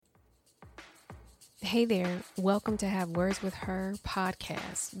Hey there, welcome to Have Words with Her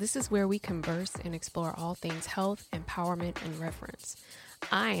podcast. This is where we converse and explore all things health, empowerment, and reverence.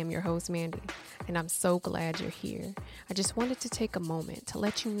 I am your host, Mandy, and I'm so glad you're here. I just wanted to take a moment to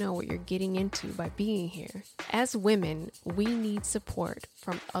let you know what you're getting into by being here. As women, we need support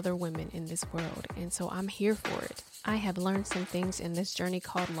from other women in this world, and so I'm here for it. I have learned some things in this journey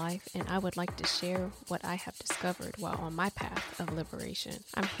called life, and I would like to share what I have discovered while on my path of liberation.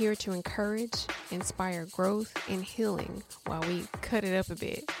 I'm here to encourage, inspire growth, and healing while we cut it up a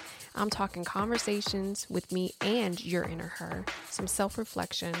bit. I'm talking conversations with me and your inner her, some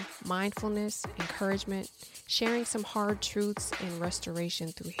self-reflection, mindfulness, encouragement, sharing some hard truths, and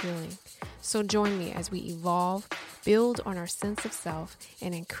restoration through healing. So join me as we evolve, build on our sense of self,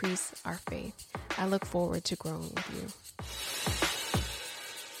 and increase our faith. I look forward to growing with you.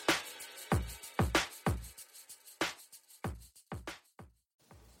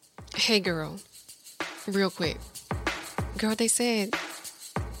 Hey girl, real quick. Girl, they said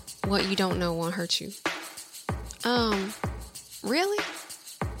what you don't know won't hurt you. Really?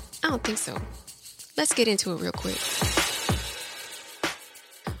 I don't think so. Let's get into it real quick.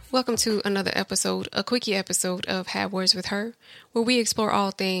 Welcome to another episode, a Quickie episode of Have Words with Her, where we explore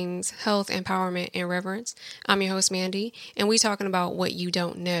all things health, empowerment, and reverence. I'm your host, Mandy, and we're talking about what you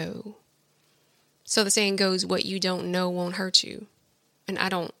don't know. So the saying goes, what you don't know won't hurt you. And I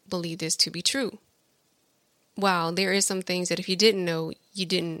don't believe this to be true. While there is some things that if you didn't know,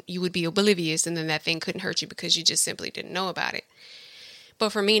 you would be oblivious, and then that thing couldn't hurt you because you just simply didn't know about it.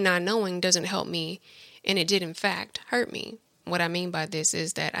 But for me, not knowing doesn't help me, and it did in fact hurt me. What I mean by this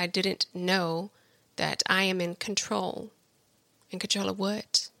is that I didn't know that I am in control. In control of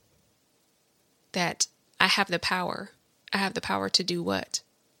what? That I have the power. I have the power to do what?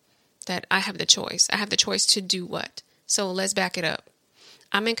 That I have the choice. I have the choice to do what? So let's back it up.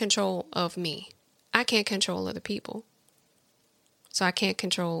 I'm in control of me. I can't control other people. So I can't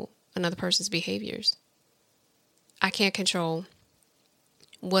control another person's behaviors. I can't control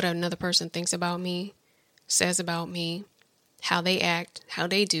what another person thinks about me, says about me, how they act, how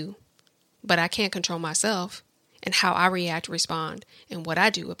they do. But I can't control myself and how I react, respond, and what I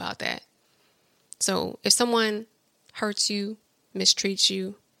do about that. So if someone hurts you, mistreats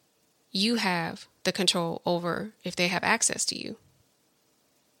you, you have the control over if they have access to you.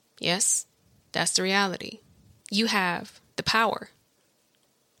 Yes, that's the reality. You have the power.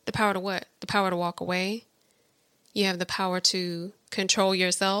 The power to what? The power to walk away. You have the power to control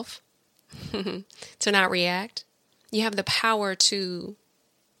yourself, to not react. You have the power to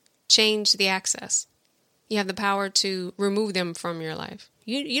change the access. You have the power to remove them from your life.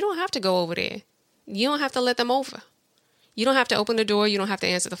 You don't have to go over there. You don't have to let them over. You don't have to open the door. You don't have to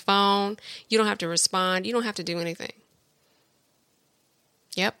answer the phone. You don't have to respond. You don't have to do anything.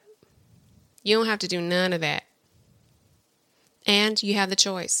 Yep. You don't have to do none of that. And you have the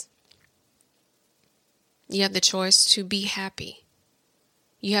choice. You have the choice to be happy.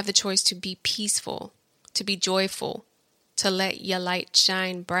 You have the choice to be peaceful, to be joyful, to let your light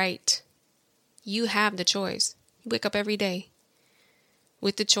shine bright. You have the choice. You wake up every day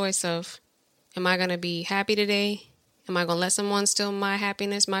with the choice of, am I going to be happy today? Am I going to let someone steal my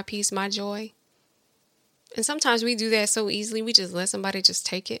happiness, my peace, my joy? And sometimes we do that so easily. We just let somebody just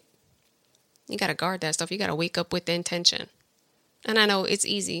take it. You got to guard that stuff. You got to wake up with the intention. And I know it's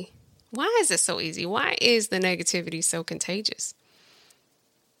easy. Why is it so easy? Why is the negativity so contagious?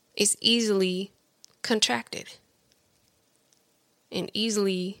 It's easily contracted and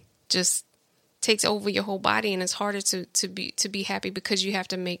easily just takes over your whole body, and it's harder to be happy because you have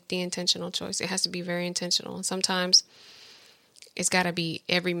to make the intentional choice. It has to be very intentional. And sometimes it's got to be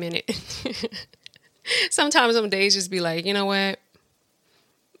every minute. Sometimes some days just be like, you know what?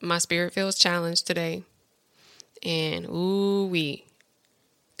 My spirit feels challenged today. And the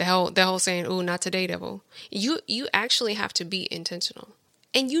whole saying, ooh, not today, devil. You actually have to be intentional.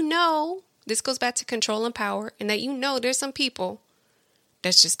 And this goes back to control and power, and that there's some people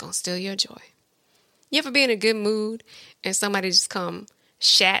that's just going to steal your joy. You ever be in a good mood and somebody just come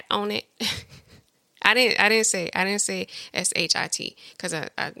shat on it? I didn't say S-H-I-T because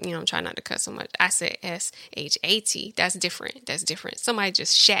I'm trying not to cuss so much. I said S-H-A-T. That's different. Somebody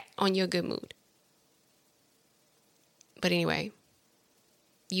just shat on your good mood. But anyway,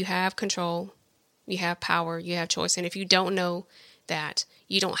 you have control, you have power, you have choice. And if you don't know that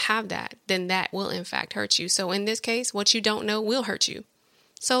you don't have that, then that will in fact hurt you. So in this case, what you don't know will hurt you.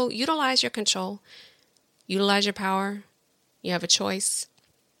 So utilize your control, utilize your power. You have a choice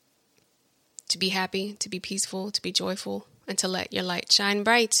to be happy, to be peaceful, to be joyful, and to let your light shine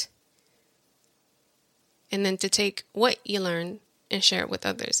bright. And then to take what you learn and share it with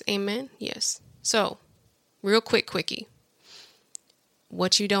others. Amen? Yes. So, real quick, quickie.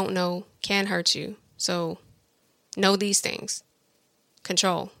 What you don't know can hurt you. So, know these things.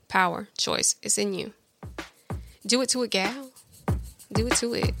 Control, power, choice. It's in you. Do it to it, gal. Do it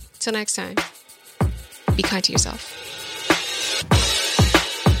to it. Till next time. Be kind to yourself.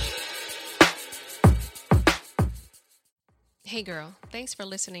 Hey girl, thanks for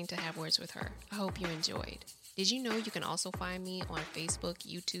listening to Have Words with Her. I hope you enjoyed. Did you know you can also find me on Facebook,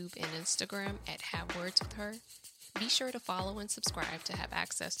 YouTube, and Instagram at Have Words with Her? Be sure to follow and subscribe to have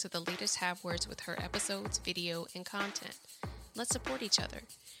access to the latest Have Words with Her episodes, video, and content. Let's support each other.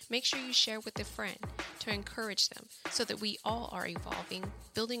 Make sure you share with a friend to encourage them so that we all are evolving,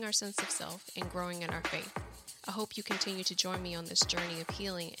 building our sense of self, and growing in our faith. I hope you continue to join me on this journey of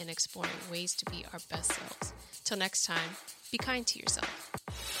healing and exploring ways to be our best selves. Till next time, be kind to yourself.